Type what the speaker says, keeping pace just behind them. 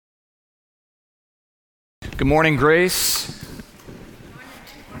Good morning, Grace.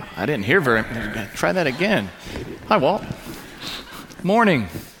 I didn't hear very much. Try that again. Hi, Walt. Morning,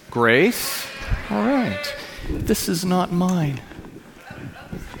 Grace. All right. This is not mine.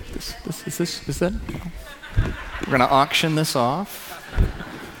 Is that? We're going to auction this off.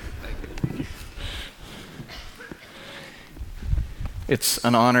 It's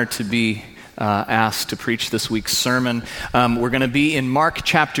an honor to be asked to preach this week's sermon. We're going to be in Mark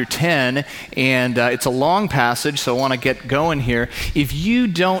chapter 10, and it's a long passage, so I want to get going here. If you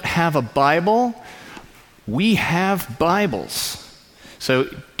don't have a Bible, we have Bibles. So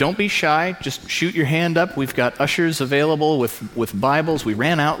don't be shy. Just shoot your hand up. We've got ushers available with Bibles. We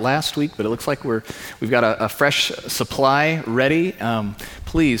ran out last week, but it looks like we've got a fresh supply ready.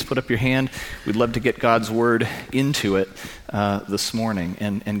 Please put up your hand. We'd love to get God's Word into it this morning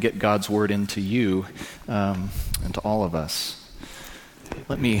and get God's Word into you and to all of us.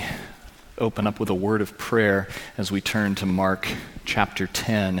 Let me open up with a word of prayer as we turn to Mark chapter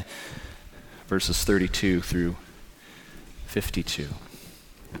 10, verses 32 through 52.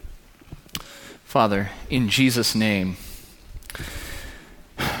 Father, in Jesus' name,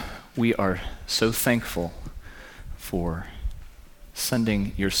 we are so thankful for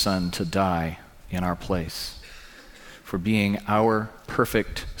sending your Son to die in our place, for being our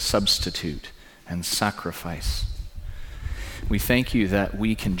perfect substitute and sacrifice. We thank you that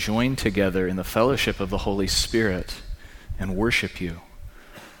we can join together in the fellowship of the Holy Spirit and worship you,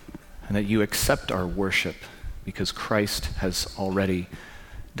 and that you accept our worship because Christ has already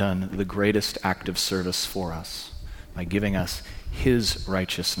done the greatest act of service for us by giving us his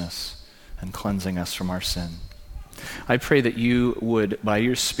righteousness and cleansing us from our sin. I pray that you would, by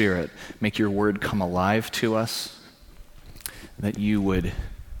your Spirit, make your word come alive to us, that you would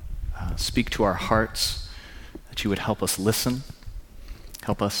speak to our hearts, that you would help us listen,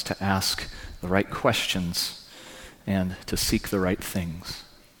 help us to ask the right questions, and to seek the right things.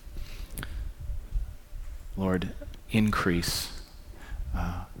 Lord, increase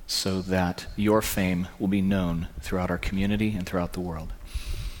so that your fame will be known throughout our community and throughout the world.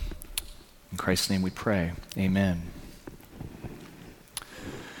 In Christ's name we pray. Amen.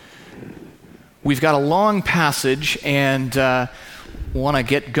 We've got a long passage and want to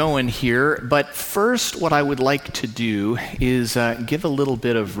get going here, but first what I would like to do is give a little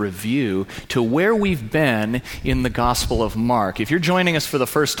bit of review to where we've been in the Gospel of Mark. If you're joining us for the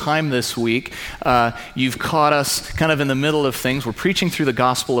first time this week, you've caught us kind of in the middle of things. We're preaching through the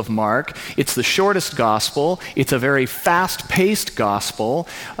Gospel of Mark. It's the shortest Gospel. It's a very fast-paced Gospel,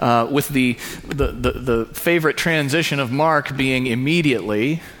 with the favorite transition of Mark being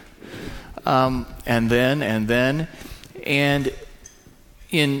immediately, and then.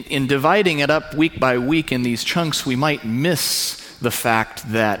 In dividing it up week by week in these chunks, we might miss the fact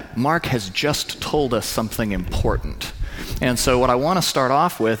that Mark has just told us something important. And so what I want to start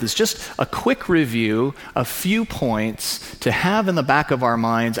off with is just a quick review, a few points to have in the back of our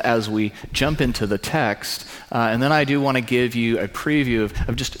minds as we jump into the text. And then I do want to give you a preview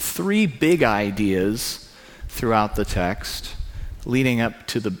of just three big ideas throughout the text, leading up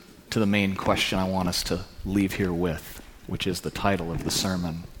to the main question I want us to leave here with, which is the title of the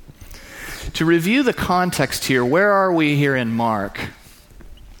sermon. To review the context here, where are we here in Mark?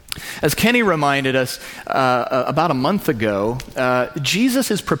 As Kenny reminded us about a month ago, Jesus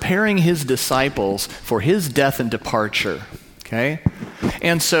is preparing his disciples for his death and departure. Okay?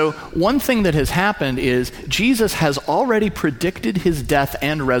 And so one thing that has happened is Jesus has already predicted his death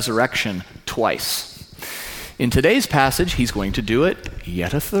and resurrection twice. In today's passage, he's going to do it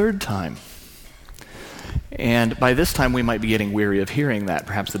yet a third time. And by this time, we might be getting weary of hearing that.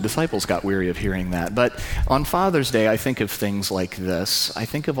 Perhaps the disciples got weary of hearing that. But on Father's Day, I think of things like this. I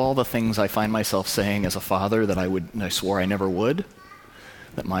think of all the things I find myself saying as a father that I swore I never would,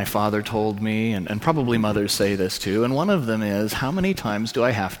 that my father told me, and probably mothers say this too. And one of them is, how many times do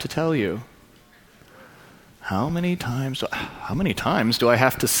I have to tell you? How many times do I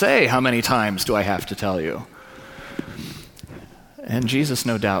have to say? How many times do I have to tell you? And Jesus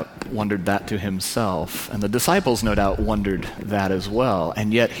no doubt wondered that to himself, and the disciples no doubt wondered that as well.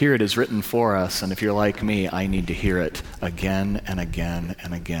 And yet here it is written for us, and if you're like me, I need to hear it again and again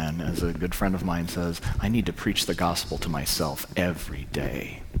and again. As a good friend of mine says, I need to preach the gospel to myself every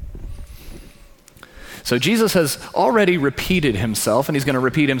day. So Jesus has already repeated himself, and he's going to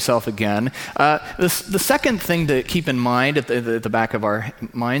repeat himself again. The second thing to keep in mind at the back of our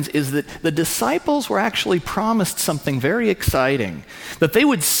minds is that the disciples were actually promised something very exciting, that they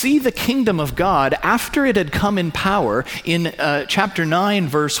would see the kingdom of God after it had come in power in chapter 9,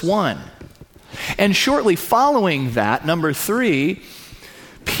 verse 1. And shortly following that, number 3,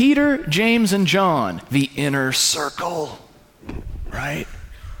 Peter, James, and John, the inner circle, right?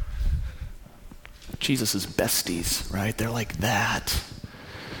 Jesus' besties, right? They're like that.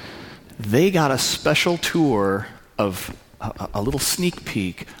 They got a special tour of a little sneak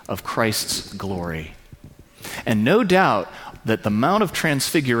peek of Christ's glory. And no doubt that the Mount of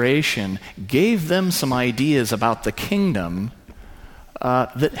Transfiguration gave them some ideas about the kingdom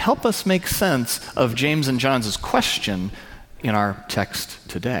that help us make sense of James and John's question in our text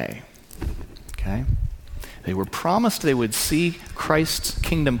today. Okay? They were promised they would see Christ's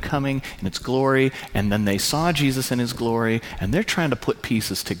kingdom coming in its glory, and then they saw Jesus in his glory, and they're trying to put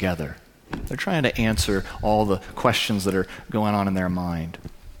pieces together. They're trying to answer all the questions that are going on in their mind.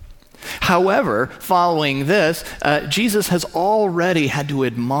 However, following this, Jesus has already had to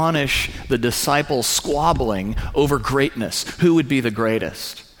admonish the disciples squabbling over greatness, who would be the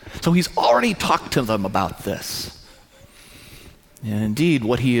greatest. So he's already talked to them about this. And indeed,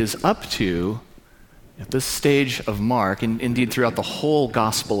 what he is up to at this stage of Mark, and indeed throughout the whole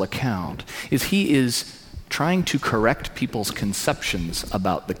gospel account, is he is trying to correct people's conceptions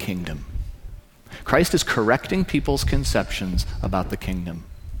about the kingdom. Christ is correcting people's conceptions about the kingdom.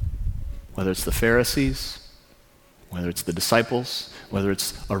 Whether it's the Pharisees, whether it's the disciples, whether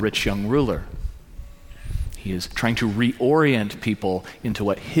it's a rich young ruler. He is trying to reorient people into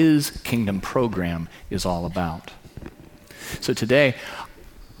what his kingdom program is all about. So today,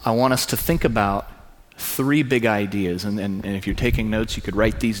 I want us to think about three big ideas, and if you're taking notes, you could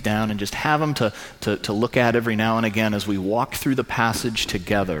write these down and just have them to look at every now and again as we walk through the passage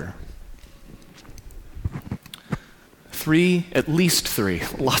together. At least three,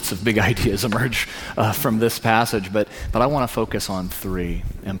 lots of big ideas emerge from this passage, but I want to focus on three,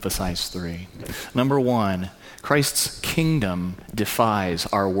 emphasize three. Number one, Christ's kingdom defies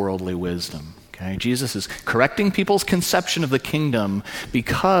our worldly wisdom. Okay? Jesus is correcting people's conception of the kingdom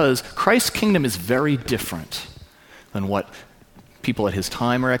because Christ's kingdom is very different than what people at his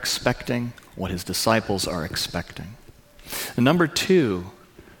time are expecting, what his disciples are expecting. And number two,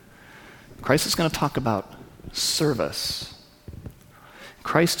 Christ is going to talk about service.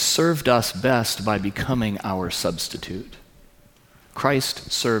 Christ served us best by becoming our substitute.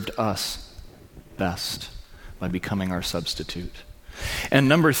 Christ served us best by becoming our substitute. And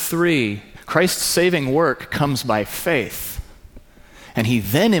number three, Christ's saving work comes by faith, and he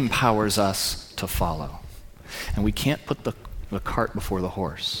then empowers us to follow. And we can't put the cart before the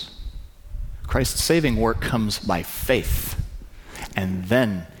horse. Christ's saving work comes by faith, and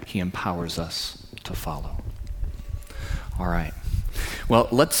then he empowers us to follow. All right. Well,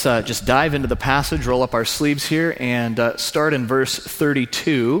 let's just dive into the passage, roll up our sleeves here, and start in verse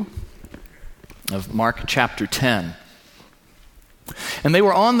 32 of Mark chapter 10. And they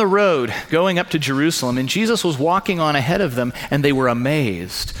were on the road going up to Jerusalem, and Jesus was walking on ahead of them, and they were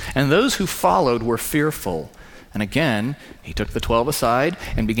amazed. And those who followed were fearful. And again, he took the 12 aside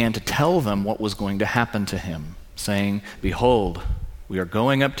and began to tell them what was going to happen to him, saying, "Behold, we are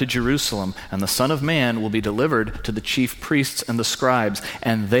going up to Jerusalem, and the Son of Man will be delivered to the chief priests and the scribes,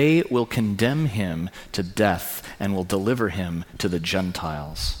 and they will condemn him to death and will deliver him to the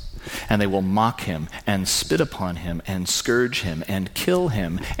Gentiles. And they will mock him and spit upon him and scourge him and kill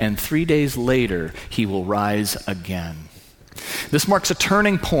him, and 3 days later he will rise again." This marks a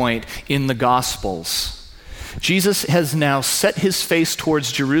turning point in the Gospels. Jesus has now set his face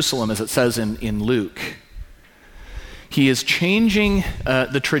towards Jerusalem, as it says in Luke. He is changing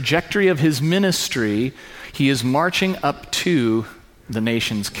the trajectory of his ministry. He is marching up to the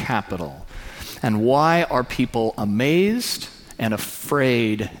nation's capital. And why are people amazed and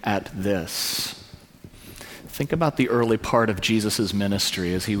afraid at this? Think about the early part of Jesus'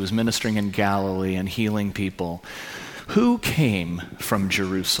 ministry as he was ministering in Galilee and healing people. Who came from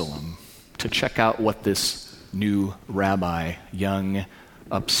Jerusalem to check out what this new rabbi, young,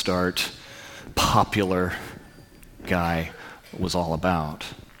 upstart, popular guy was all about?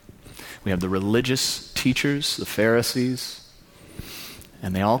 We have the religious teachers, the Pharisees,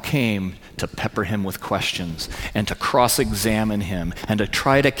 and they all came to pepper him with questions and to cross-examine him and to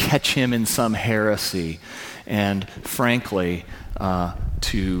try to catch him in some heresy and, frankly,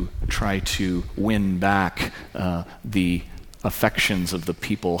 to try to win back the affections of the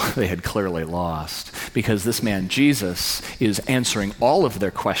people they had clearly lost. Because this man, Jesus, is answering all of their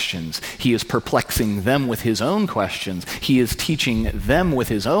questions. He is perplexing them with his own questions. He is teaching them with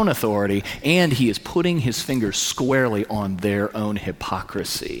his own authority, and he is putting his finger squarely on their own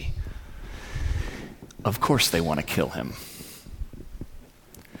hypocrisy. Of course they want to kill him.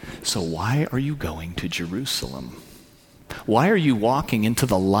 So why are you going to Jerusalem? Why are you walking into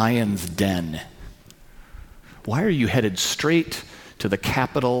the lion's den? Why are you headed straight to the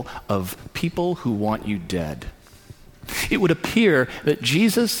capital of people who want you dead. It would appear that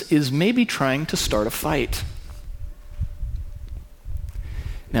Jesus is maybe trying to start a fight.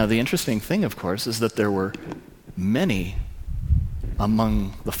 Now, the interesting thing, of course, is that there were many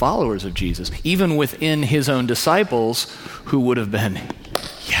among the followers of Jesus, even within his own disciples, who would have been,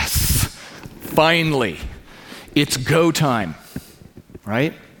 yes, finally, it's go time,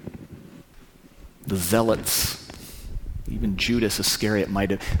 right? The zealots, even Judas Iscariot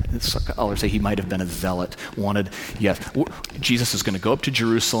might have, I'll say he might have been a zealot, yes, Jesus is going to go up to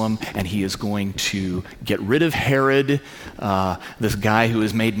Jerusalem and he is going to get rid of Herod, this guy who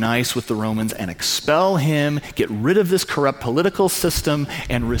has made nice with the Romans, and expel him, get rid of this corrupt political system,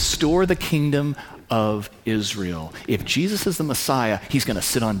 and restore the kingdom of Israel. If Jesus is the Messiah, he's going to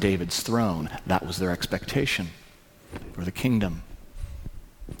sit on David's throne. That was their expectation for the kingdom.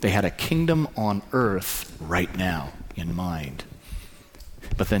 They had a kingdom on earth right now in mind.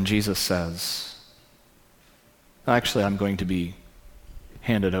 But then Jesus says, actually, I'm going to be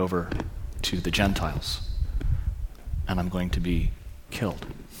handed over to the Gentiles, and I'm going to be killed.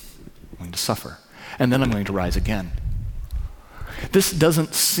 I'm going to suffer. And then I'm going to rise again. This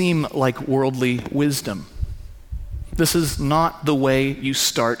doesn't seem like worldly wisdom. This is not the way you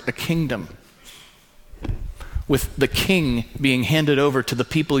start a kingdom, with the king being handed over to the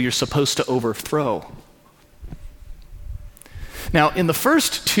people you're supposed to overthrow. Now, in the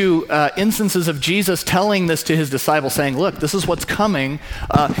first two instances of Jesus telling this to his disciples, saying, look, this is what's coming,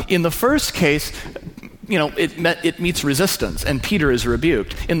 in the first case, it meets resistance, and Peter is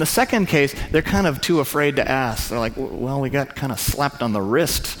rebuked. In the second case, they're kind of too afraid to ask. They're like, well, we got kind of slapped on the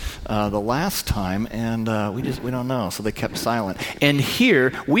wrist the last time, and we don't know, so they kept silent. And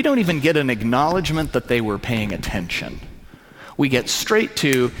here, we don't even get an acknowledgement that they were paying attention. We get straight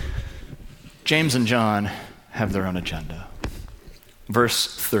to James and John have their own agenda. Verse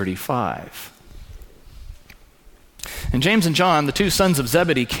 35. And James and John, the two sons of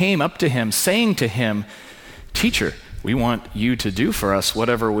Zebedee, came up to him, saying to him, Teacher, we want you to do for us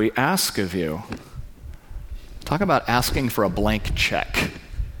whatever we ask of you. Talk about asking for a blank check.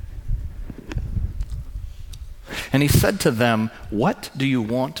 And he said to them, What do you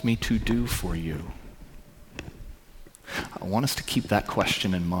want me to do for you? I want us to keep that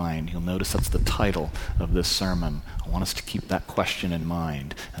question in mind. You'll notice that's the title of this sermon. I want us to keep that question in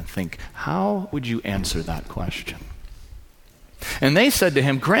mind and think, how would you answer that question? And they said to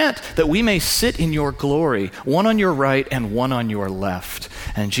him, Grant that we may sit in your glory, one on your right and one on your left.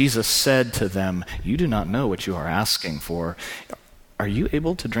 And Jesus said to them, You do not know what you are asking for. Are you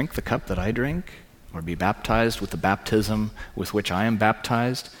able to drink the cup that I drink, or be baptized with the baptism with which I am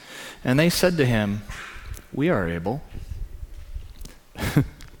baptized? And they said to him, We are able.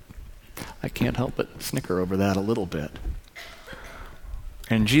 I can't help but snicker over that a little bit.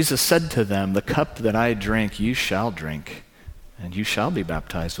 And Jesus said to them, The cup that I drink, you shall drink, and you shall be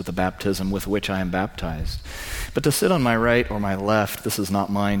baptized with the baptism with which I am baptized. But to sit on my right or my left, this is not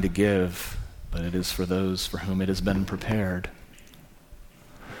mine to give, but it is for those for whom it has been prepared.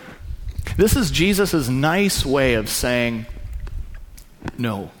 This is Jesus' nice way of saying,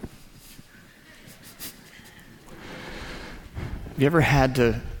 no. Have you ever had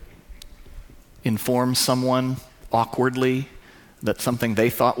to inform someone awkwardly that something they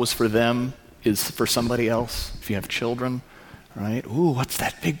thought was for them is for somebody else? If you have children, right? Ooh, what's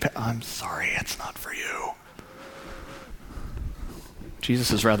that big I'm sorry, it's not for you.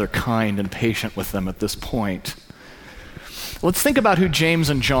 Jesus is rather kind and patient with them at this point. Let's think about who James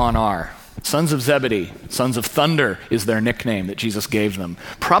and John are. Sons of Zebedee, sons of thunder is their nickname that Jesus gave them.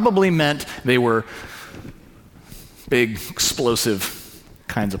 Probably meant they were big, explosive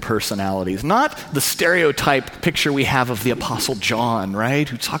kinds of personalities. Not the stereotype picture we have of the Apostle John, right?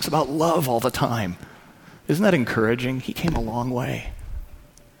 Who talks about love all the time. Isn't that encouraging? He came a long way.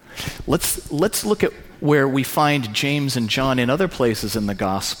 Let's look at where we find James and John in other places in the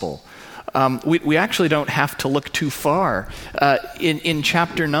gospel. We actually don't have to look too far. In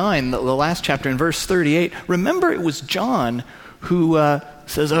chapter 9, the last chapter, in verse 38, remember it was John who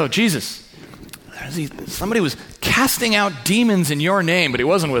says, oh, Jesus, somebody was casting out demons in your name, but he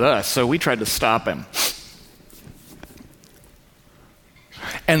wasn't with us, so we tried to stop him.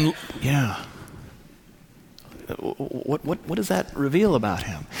 And, yeah, what does that reveal about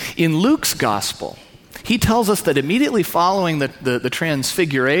him? In Luke's gospel, he tells us that immediately following the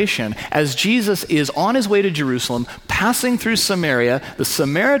transfiguration, as Jesus is on his way to Jerusalem, passing through Samaria, the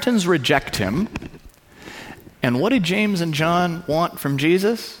Samaritans reject him. And what did James and John want from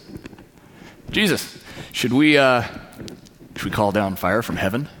Jesus? Jesus, should we call down fire from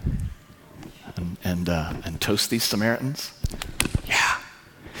heaven and toast these Samaritans? Yeah.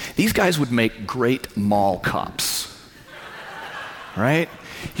 These guys would make great mall cops, right?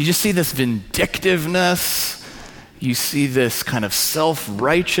 You just see this vindictiveness. You see this kind of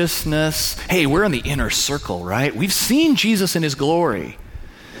self-righteousness. Hey, we're in the inner circle, right? We've seen Jesus in his glory.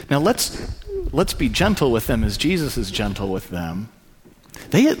 Now let's be gentle with them as Jesus is gentle with them.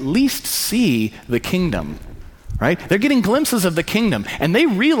 They at least see the kingdom, right? They're getting glimpses of the kingdom, and they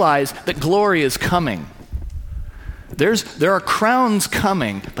realize that glory is coming. There are crowns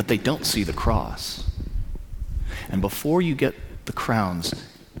coming, but they don't see the cross. And before you get the crowns,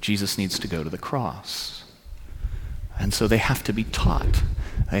 Jesus needs to go to the cross. And so they have to be taught.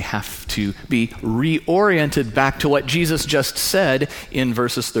 They have to be reoriented back to what Jesus just said in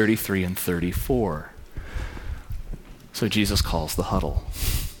verses 33 and 34. So Jesus calls the huddle.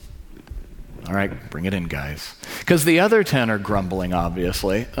 All right, bring it in, guys. Because the other 10 are grumbling,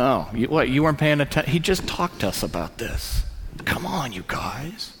 obviously. Oh, you weren't paying attention? He just talked to us about this. Come on, you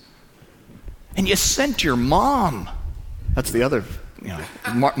guys. And you sent your mom. That's the other,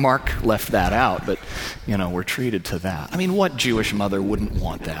 Mark left that out, but, we're treated to that. I mean, what Jewish mother wouldn't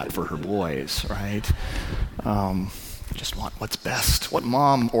want that for her boys, right? Just want what's best. What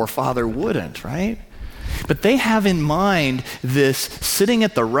mom or father wouldn't, right? But they have in mind this sitting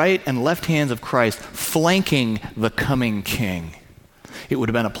at the right and left hands of Christ, flanking the coming king. It would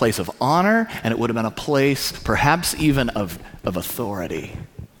have been a place of honor, and it would have been a place perhaps even of authority,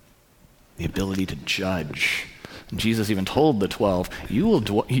 the ability to judge. And Jesus even told the 12, you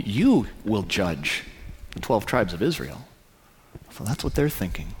will judge the 12 tribes of Israel. So that's what they're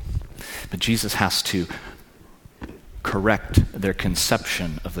thinking. But Jesus has to correct their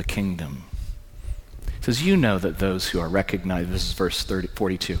conception of the kingdom. It says, you know that those who are recognized, this is verse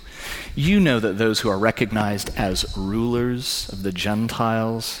 42, you know that those who are recognized as rulers of the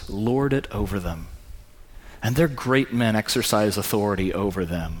Gentiles lord it over them, and their great men exercise authority over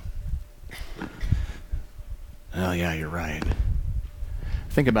them. Oh yeah, you're right.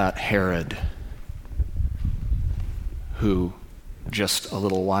 Think about Herod, who just a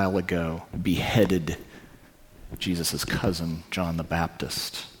little while ago beheaded Jesus' cousin, John the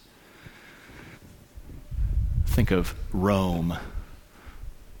Baptist. Think of Rome,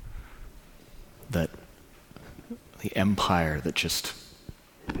 the empire that just,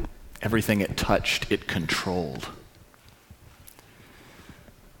 everything it touched, it controlled.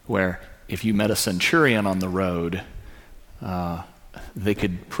 Where if you met a centurion on the road, they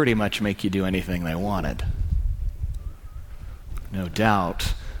could pretty much make you do anything they wanted. No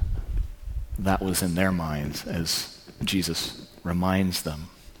doubt that was in their minds as Jesus reminds them.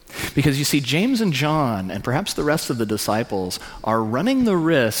 Because you see, James and John, and perhaps the rest of the disciples, are running the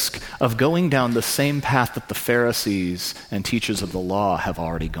risk of going down the same path that the Pharisees and teachers of the law have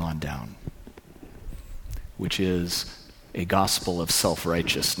already gone down, which is a gospel of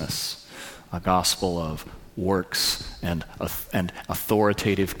self-righteousness, a gospel of works and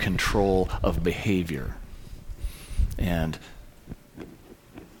authoritative control of behavior, and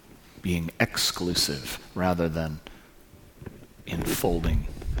being exclusive rather than enfolding.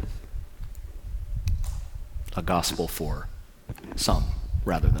 A gospel for some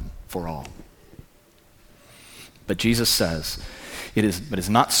rather than for all. But Jesus says, it is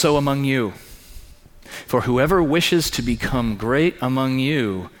not so among you. For whoever wishes to become great among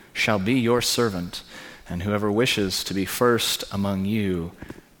you shall be your servant, and whoever wishes to be first among you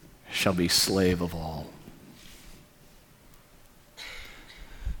shall be slave of all.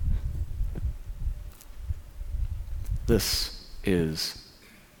 This is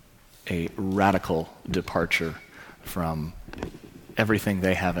a radical departure from everything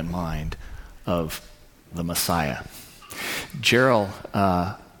they have in mind of the Messiah. Gerald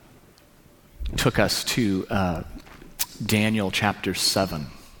took us to Daniel chapter 7.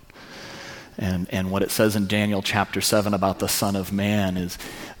 And what it says in Daniel chapter 7 about the Son of Man is,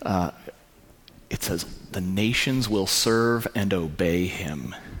 it says, the nations will serve and obey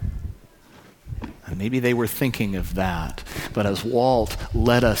him. And maybe they were thinking of that. But as Walt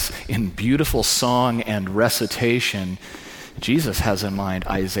led us in beautiful song and recitation, Jesus has in mind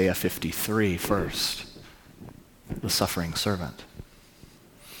Isaiah 53 first, the suffering servant.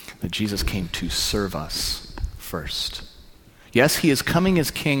 That Jesus came to serve us first. Yes, he is coming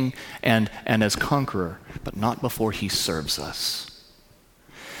as king and as conqueror, but not before he serves us.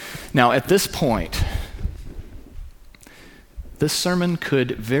 Now, at this point, this sermon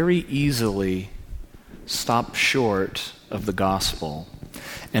could very easily stop short of the gospel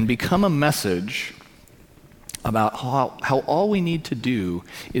and become a message about how all we need to do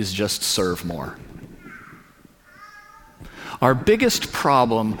is just serve more. Our biggest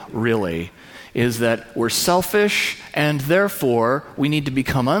problem, really, is that we're selfish, and therefore we need to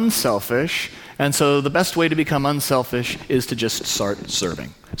become unselfish. And so the best way to become unselfish is to just start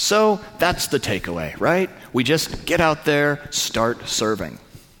serving. So that's the takeaway, right? We just get out there, start serving.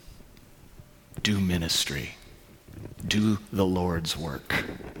 Do ministry. Do the Lord's work.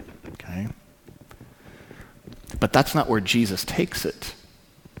 Okay? But that's not where Jesus takes it.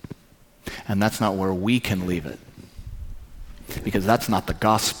 And that's not where we can leave it. Because that's not the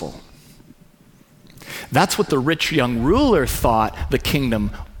gospel. That's what the rich young ruler thought the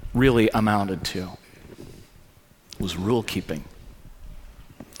kingdom really amounted to. Was rule keeping.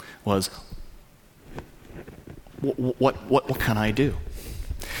 Was what can I do?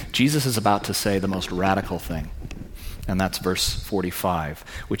 Jesus is about to say the most radical thing. And that's verse 45,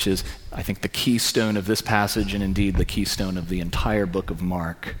 which is, I think, the keystone of this passage and indeed the keystone of the entire book of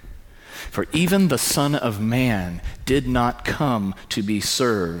Mark. For even the Son of Man did not come to be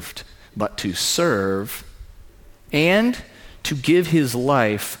served, but to serve and to give his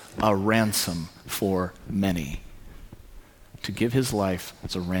life a ransom for many. To give his life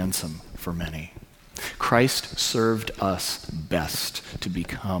as a ransom for many. Christ served us best to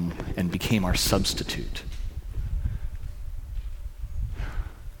become and became our substitute.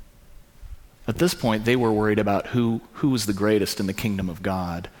 At this point, they were worried about who was the greatest in the kingdom of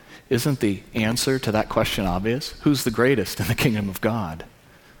God. Isn't the answer to that question obvious? Who's the greatest in the kingdom of God?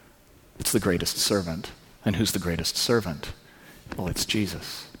 It's the greatest servant. And who's the greatest servant? Well, it's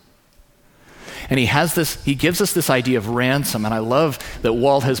Jesus. And he gives us this idea of ransom, and I love that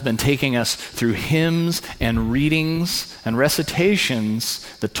Walt has been taking us through hymns and readings and recitations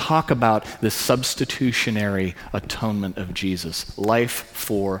that talk about this substitutionary atonement of Jesus, life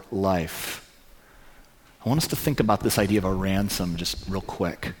for life. I want us to think about this idea of a ransom just real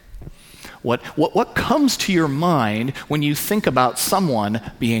quick. What comes to your mind when you think about someone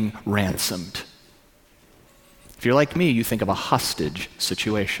being ransomed? If you're like me, you think of a hostage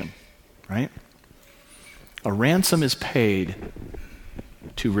situation, right? A ransom is paid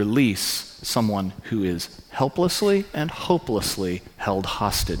to release someone who is helplessly and hopelessly held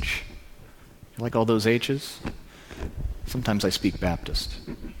hostage. You like all those H's? Sometimes I speak Baptist.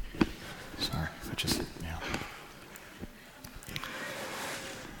 Sorry, yeah.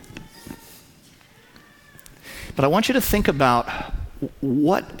 But I want you to think about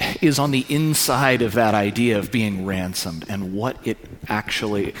what is on the inside of that idea of being ransomed and what it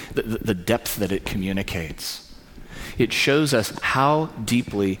actually, the depth that it communicates. It shows us how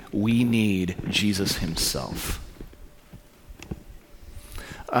deeply we need Jesus himself.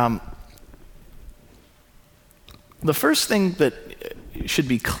 The first thing that should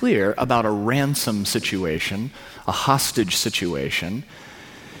be clear about a ransom situation, a hostage situation,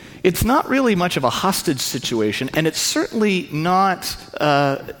 it's not really much of a hostage situation, and it's certainly not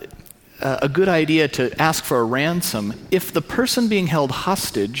a good idea to ask for a ransom if the person being held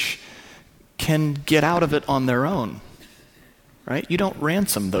hostage can get out of it on their own, right? You don't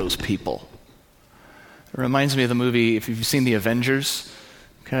ransom those people. It reminds me of the movie, if you've seen The Avengers,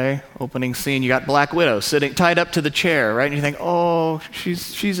 okay, opening scene, you got Black Widow sitting tied up to the chair, right? And you think, oh,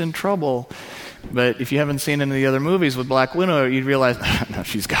 she's in trouble. But if you haven't seen any of the other movies with Black Widow, you'd realize, no,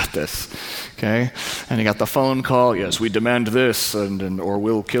 she's got this, okay? And you got the phone call, yes, we demand this, or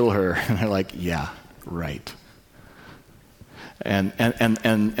we'll kill her. And they're like, yeah, right. And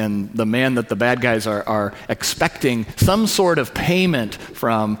the man that the bad guys are expecting some sort of payment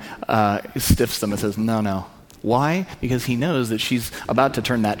from stiffs them and says, no. Why? Because he knows that she's about to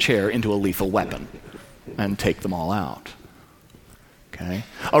turn that chair into a lethal weapon and take them all out. Okay?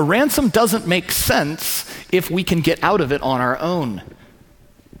 A ransom doesn't make sense if we can get out of it on our own.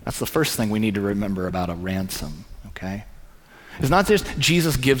 That's the first thing we need to remember about a ransom, okay? It's not just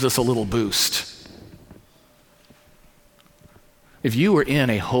Jesus gives us a little boost. If you were in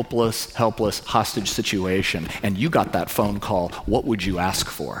a hopeless, helpless, hostage situation and you got that phone call, what would you ask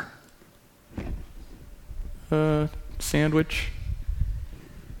for? Sandwich?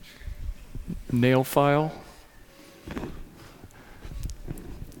 Nail file?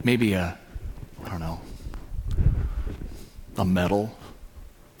 Maybe a medal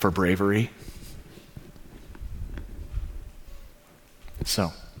for bravery.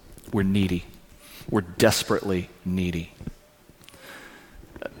 So, we're needy. We're desperately needy.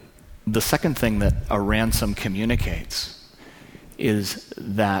 The second thing that a ransom communicates is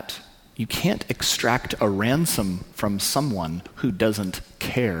that you can't extract a ransom from someone who doesn't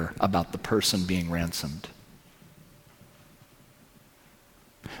care about the person being ransomed.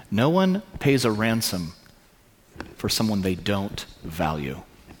 No one pays a ransom for someone they don't value.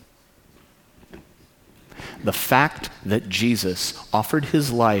 the fact that Jesus offered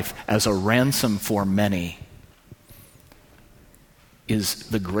his life as a ransom for many is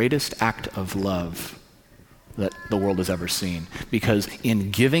the greatest act of love that the world has ever seen. Because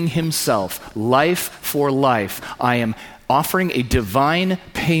in giving himself, life for life, I am offering a divine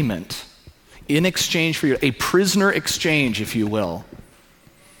payment in exchange for you, a prisoner exchange, if you will.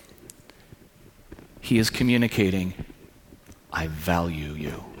 He is communicating, I value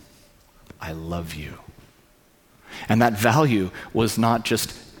you. I love you. And that value was not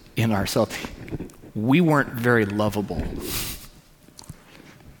just in ourselves. We weren't very lovable.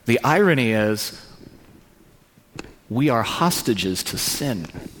 The irony is, we are hostages to sin.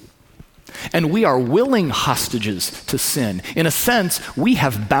 And we are willing hostages to sin. In a sense, we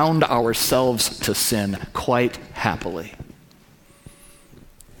have bound ourselves to sin quite happily.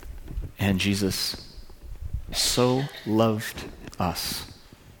 And Jesus so loved us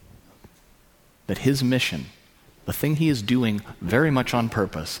that his mission, the thing he is doing very much on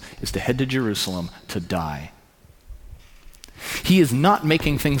purpose, is to head to Jerusalem to die. He is not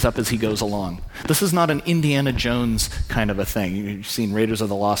making things up as he goes along. This is not an Indiana Jones kind of a thing. You've seen Raiders of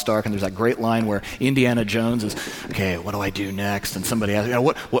the Lost Ark, and there's that great line where Indiana Jones is, okay, what do I do next? And somebody asks,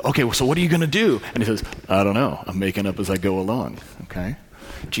 okay, so what are you going to do? And he says, I don't know. I'm making up as I go along. Okay?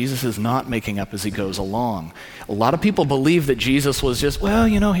 Jesus is not making up as he goes along. A lot of people believe that Jesus was just, he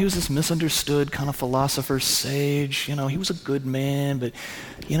was this misunderstood kind of philosopher, sage. He was a good man, but,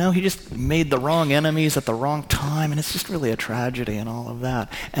 he just made the wrong enemies at the wrong time, and it's just really a tragedy and all of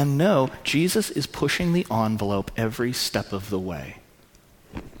that. And no, Jesus is pushing the envelope every step of the way.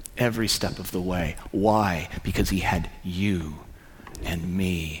 Every step of the way. Why? Because he had you and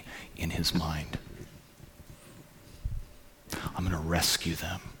me in his mind. I'm going to rescue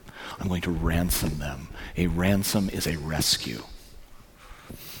them. I'm going to ransom them. A ransom is a rescue.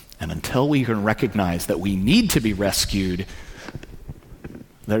 And until we can recognize that we need to be rescued,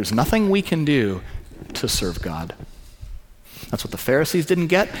 there's nothing we can do to serve God. That's what the Pharisees didn't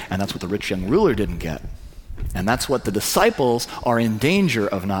get, and that's what the rich young ruler didn't get. And that's what the disciples are in danger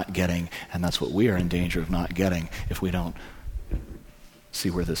of not getting, and that's what we are in danger of not getting if we don't see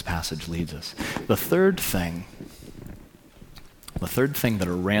where this passage leads us. The third thing that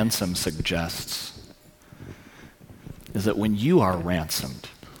a ransom suggests is that when you are ransomed,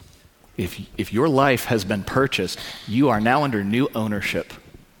 if your life has been purchased, you are now under new ownership.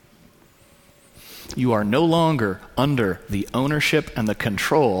 You are no longer under the ownership and the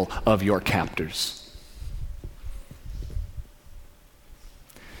control of your captors.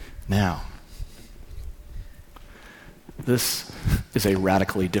 Now, this is a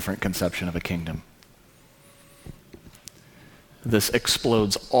radically different conception of a kingdom. This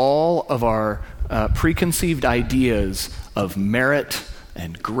explodes all of our preconceived ideas of merit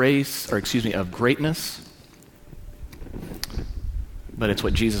and grace, of greatness. But it's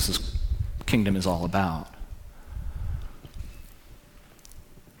what Jesus' kingdom is all about.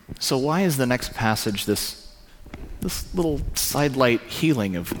 So why is the next passage this little sidelight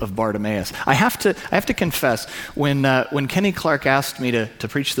healing of Bartimaeus? I have to confess, when Kenny Clark asked me to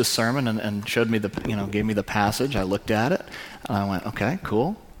preach this sermon and showed me gave me the passage, I looked at it and I went, okay,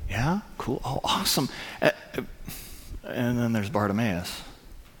 cool, yeah, cool, oh, awesome. And then there's Bartimaeus.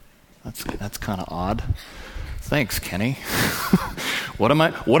 That's kind of odd. Thanks, Kenny. What am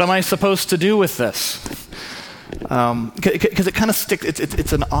I supposed to do with this? Because it kind of sticks.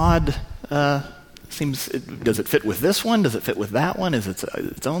 It's an odd. Does it fit with this one? Does it fit with that one? Is it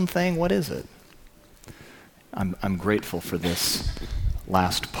its own thing? What is it? I'm grateful for this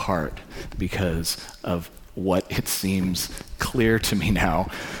last part because of what it seems clear to me now.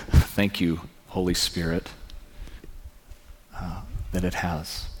 Thank you, Holy Spirit, that it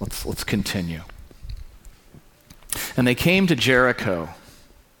has. Let's continue. And they came to Jericho.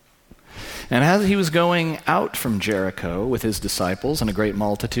 And as he was going out from Jericho with his disciples and a great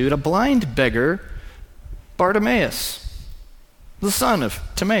multitude, a blind beggar, Bartimaeus, the son of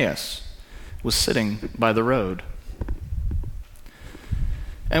Timaeus, was sitting by the road.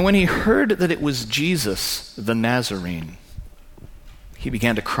 And when he heard that it was Jesus the Nazarene, he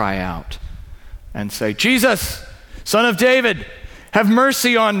began to cry out and say, Jesus, Son of David, have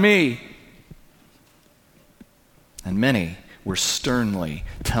mercy on me. And many were sternly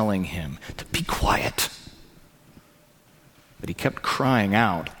telling him to be quiet. But he kept crying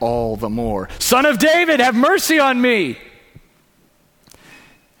out all the more, Son of David, have mercy on me.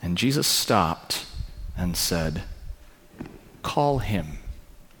 And Jesus stopped and said, call him.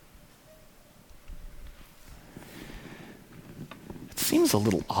 It seems a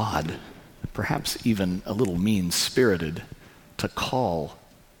little odd, perhaps even a little mean-spirited, to call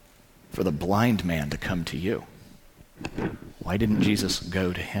for the blind man to come to you? Why didn't Jesus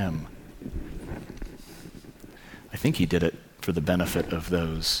go to him? I think he did it for the benefit of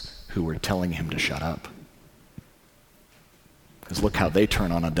those who were telling him to shut up. Because look how they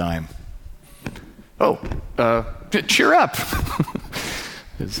turn on a dime. Cheer up,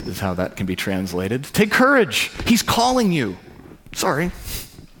 is how that can be translated. Take courage. He's calling you. Sorry.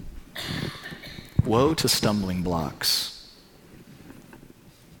 Woe to stumbling blocks.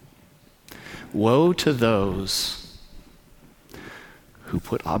 Woe to those who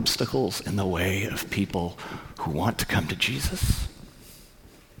put obstacles in the way of people who want to come to Jesus.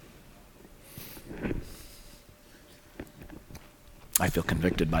 I feel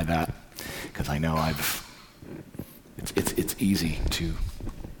convicted by that because I know it's easy to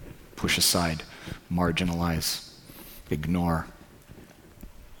push aside, marginalize, ignore.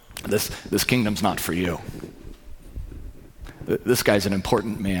 This kingdom's not for you. This guy's an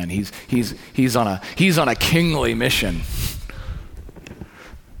important man. He's on a kingly mission.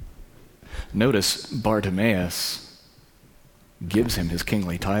 Notice Bartimaeus gives him his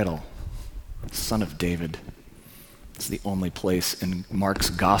kingly title, Son of David. It's the only place in Mark's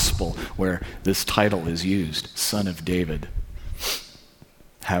gospel where this title is used, Son of David.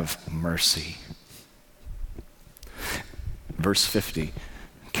 Have mercy. Verse 50,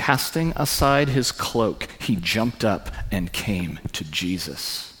 casting aside his cloak, he jumped up and came to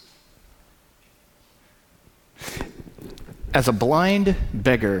Jesus. As a blind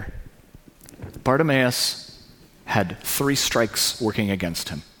beggar, Bartimaeus had 3 strikes working against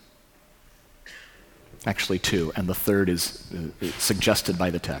him. Actually 2, and the third is suggested by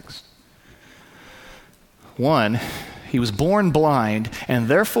the text. 1, he was born blind, and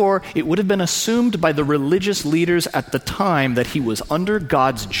therefore it would have been assumed by the religious leaders at the time that he was under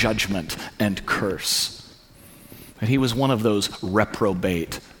God's judgment and curse. That he was one of those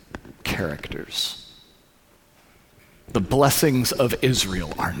reprobate characters. The blessings of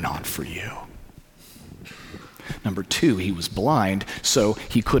Israel are not for you. Number 2, he was blind, so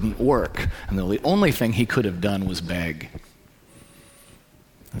he couldn't work. And the only thing he could have done was beg.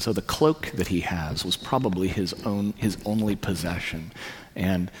 And so the cloak that he has was probably his only possession.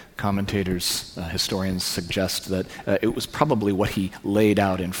 And commentators, historians suggest that it was probably what he laid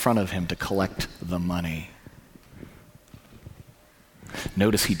out in front of him to collect the money.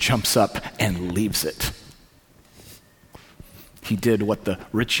 Notice he jumps up and leaves it. He did what the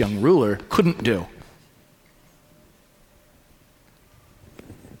rich young ruler couldn't do.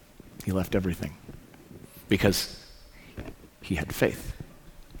 He left everything because he had faith.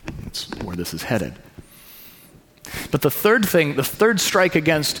 That's where this is headed. But the third strike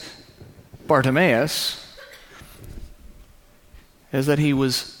against Bartimaeus is that he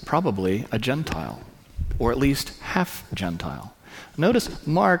was probably a Gentile, or at least half Gentile. Notice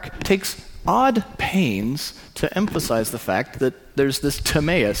Mark takes odd pains to emphasize the fact that there's this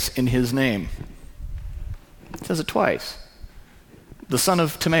Timaeus in his name. It says it twice. The son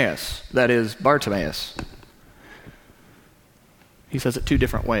of Timaeus, that is Bartimaeus. He says it 2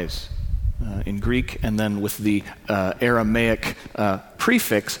 different ways, in Greek and then with the Aramaic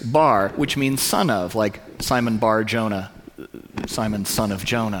prefix bar, which means son of, like Simon bar Jonah, Simon son of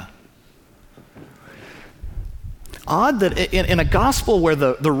Jonah. Odd that in a gospel where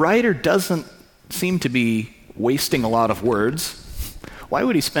the writer doesn't seem to be wasting a lot of words, why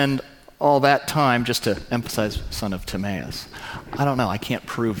would he spend all that time just to emphasize son of Timaeus? I don't know, I can't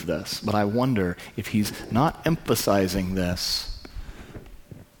prove this, but I wonder if he's not emphasizing this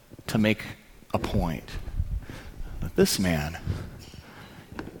to make a point. That this man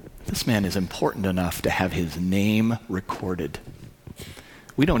is important enough to have his name recorded.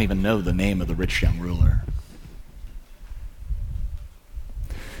 We don't even know the name of the rich young ruler.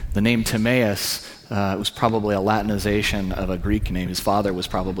 The name Timaeus was probably a Latinization of a Greek name. His father was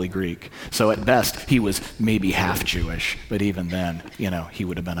probably Greek. So at best, he was maybe half Jewish. But even then, he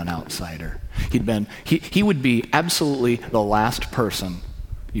would have been an outsider. He would be absolutely the last person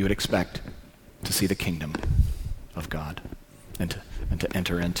you would expect to see the kingdom of God and to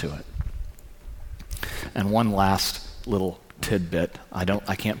enter into it. And one last little tidbit.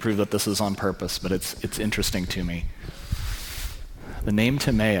 I can't prove that this is on purpose, but it's interesting to me. The name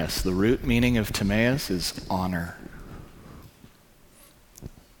Timaeus, the root meaning of Timaeus is honor.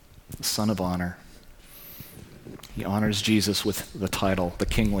 The son of honor. He honors Jesus with the title, the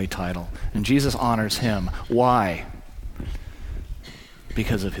kingly title. And Jesus honors him. Why?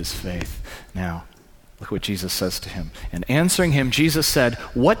 Because of his faith. Now, look what Jesus says to him. And answering him, Jesus said,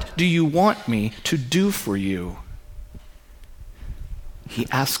 "What do you want me to do for you?" He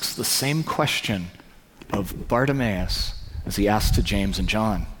asks the same question of Bartimaeus as he asked to James and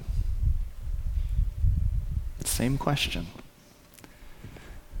John. Same question.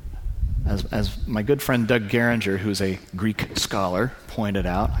 As my good friend Doug Geringer, who's a Greek scholar, pointed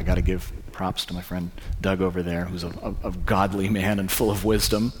out, I got to give props to my friend Doug over there, who's a godly man and full of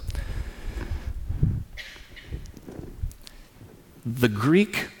wisdom. The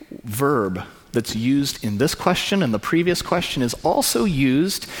Greek verb that's used in this question and the previous question is also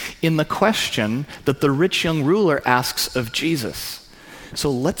used in the question that the rich young ruler asks of Jesus.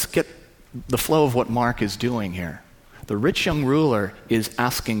 So let's get the flow of what Mark is doing here. The rich young ruler is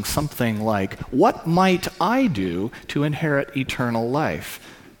asking something like, what might I do to inherit eternal life?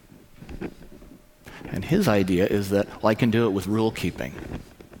 And his idea is that, well, I can do it with rule keeping.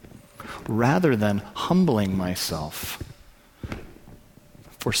 Rather than humbling myself,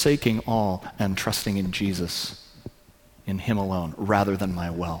 forsaking all and trusting in Jesus, in him alone, rather than my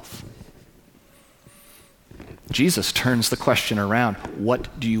wealth. Jesus turns the question around.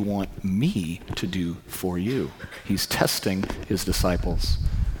 What do you want me to do for you? He's testing his disciples.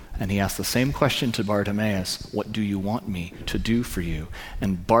 And he asks the same question to Bartimaeus. What do you want me to do for you?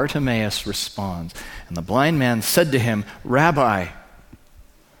 And Bartimaeus responds. And the blind man said to him, Rabbi,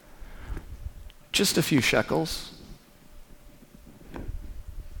 just a few shekels,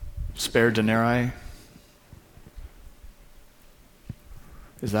 spare denarii.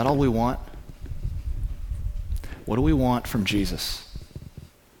 Is that all we want? What do we want from Jesus?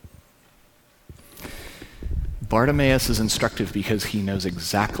 Bartimaeus is instructive because he knows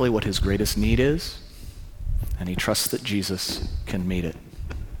exactly what his greatest need is, and he trusts that Jesus can meet it.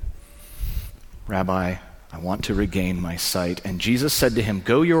 Rabbi, I want to regain my sight. And Jesus said to him,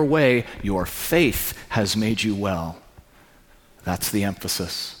 go your way, your faith has made you well. That's the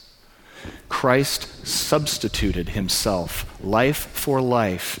emphasis. Christ substituted himself, life for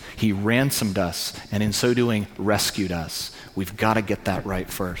life. He ransomed us, and in so doing, rescued us. We've got to get that right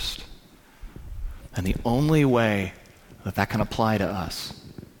first. And the only way that that can apply to us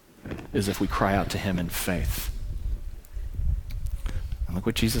is if we cry out to him in faith. And look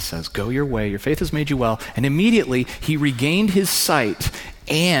what Jesus says, go your way, your faith has made you well. And immediately he regained his sight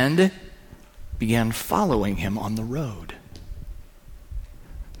and began following him on the road.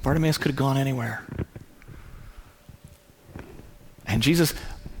 Bartimaeus could have gone anywhere. And Jesus,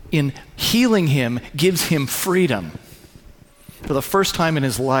 in healing him, gives him freedom. For the first time in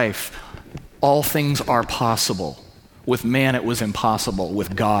his life, all things are possible. With man, it was impossible.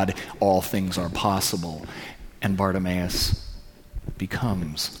 With God, all things are possible. And Bartimaeus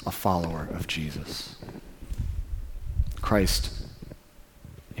becomes a follower of Jesus. Christ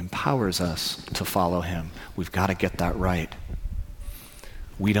empowers us to follow him. We've got to get that right.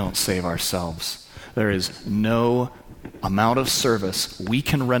 We don't save ourselves. There is no amount of service we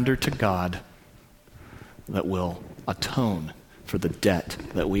can render to God that will atone for the debt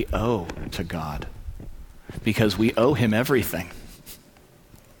that we owe to God, because we owe him everything.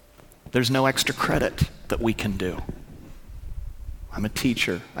 There's no extra credit that we can do. I'm a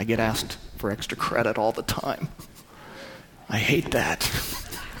teacher. I get asked for extra credit all the time. I hate that.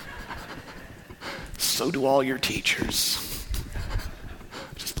 So do all your teachers.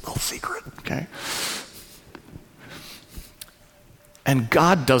 Little secret, okay? And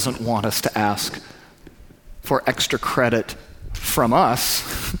God doesn't want us to ask for extra credit from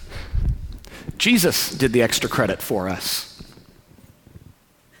us. Jesus did the extra credit for us.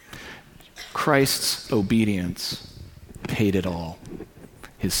 Christ's obedience paid it all.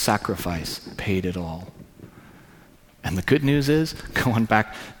 His sacrifice paid it all. And the good news is, going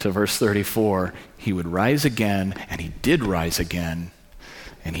back to verse 34, he would rise again, and he did rise again.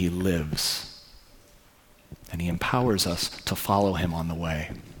 And he lives. And he empowers us to follow him on the way.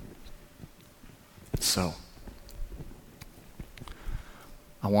 So,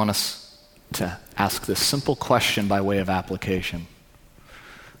 I want us to ask this simple question by way of application.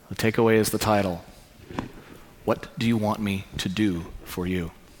 The takeaway is the title. What do you want me to do for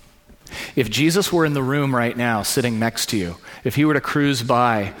you? If Jesus were in the room right now, sitting next to you, if he were to cruise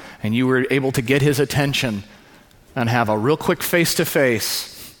by and you were able to get his attention and have a real quick face-to-face,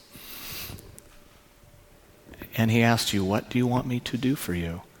 and he asked you, what do you want me to do for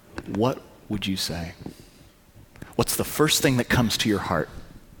you? What would you say? What's the first thing that comes to your heart?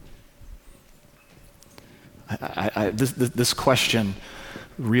 This question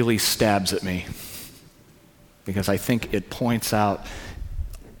really stabs at me, because I think it points out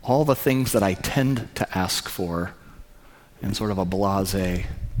all the things that I tend to ask for in sort of a blasé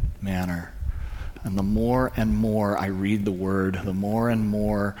manner. And the more and more I read the Word, the more and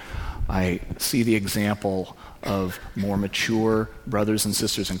more I see the example of more mature brothers and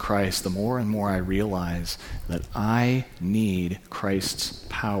sisters in Christ, the more and more I realize that I need Christ's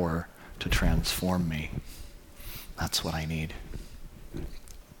power to transform me. That's what I need.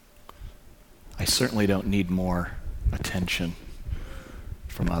 I certainly don't need more attention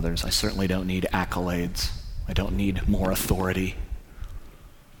from others. I certainly don't need accolades. I don't need more authority.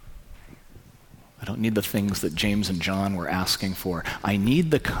 I don't need the things that James and John were asking for. I need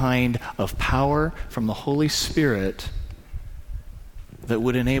the kind of power from the Holy Spirit that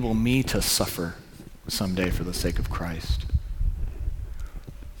would enable me to suffer someday for the sake of Christ.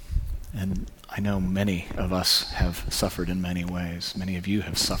 And I know many of us have suffered in many ways. Many of you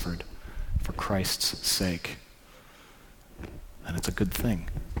have suffered for Christ's sake. And it's a good thing.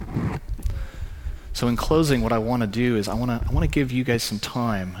 So in closing, what I want to do is I want to give you guys some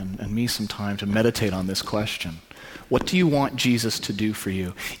time and me some time to meditate on this question. What do you want Jesus to do for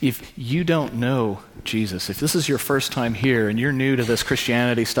you? If you don't know Jesus, if this is your first time here and you're new to this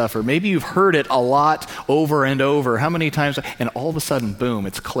Christianity stuff, or maybe you've heard it a lot over and over, how many times, and all of a sudden, boom,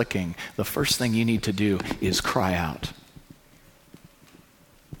 it's clicking. The first thing you need to do is cry out.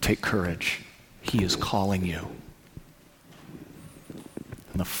 Take courage. He is calling you.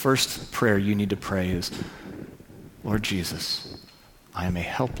 And the first prayer you need to pray is, Lord Jesus, I am a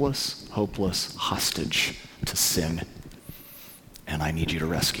helpless, hopeless hostage to sin, and I need you to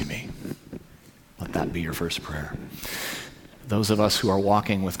rescue me. Let that be your first prayer. Those of us who are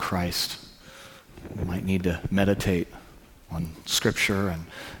walking with Christ, we might need to meditate on Scripture and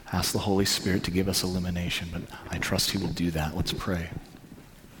ask the Holy Spirit to give us illumination, but I trust He will do that. Let's pray.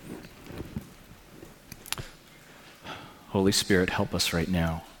 Holy Spirit, help us right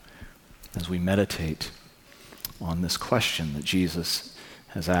now as we meditate on this question that Jesus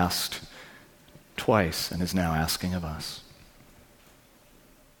has asked twice and is now asking of us.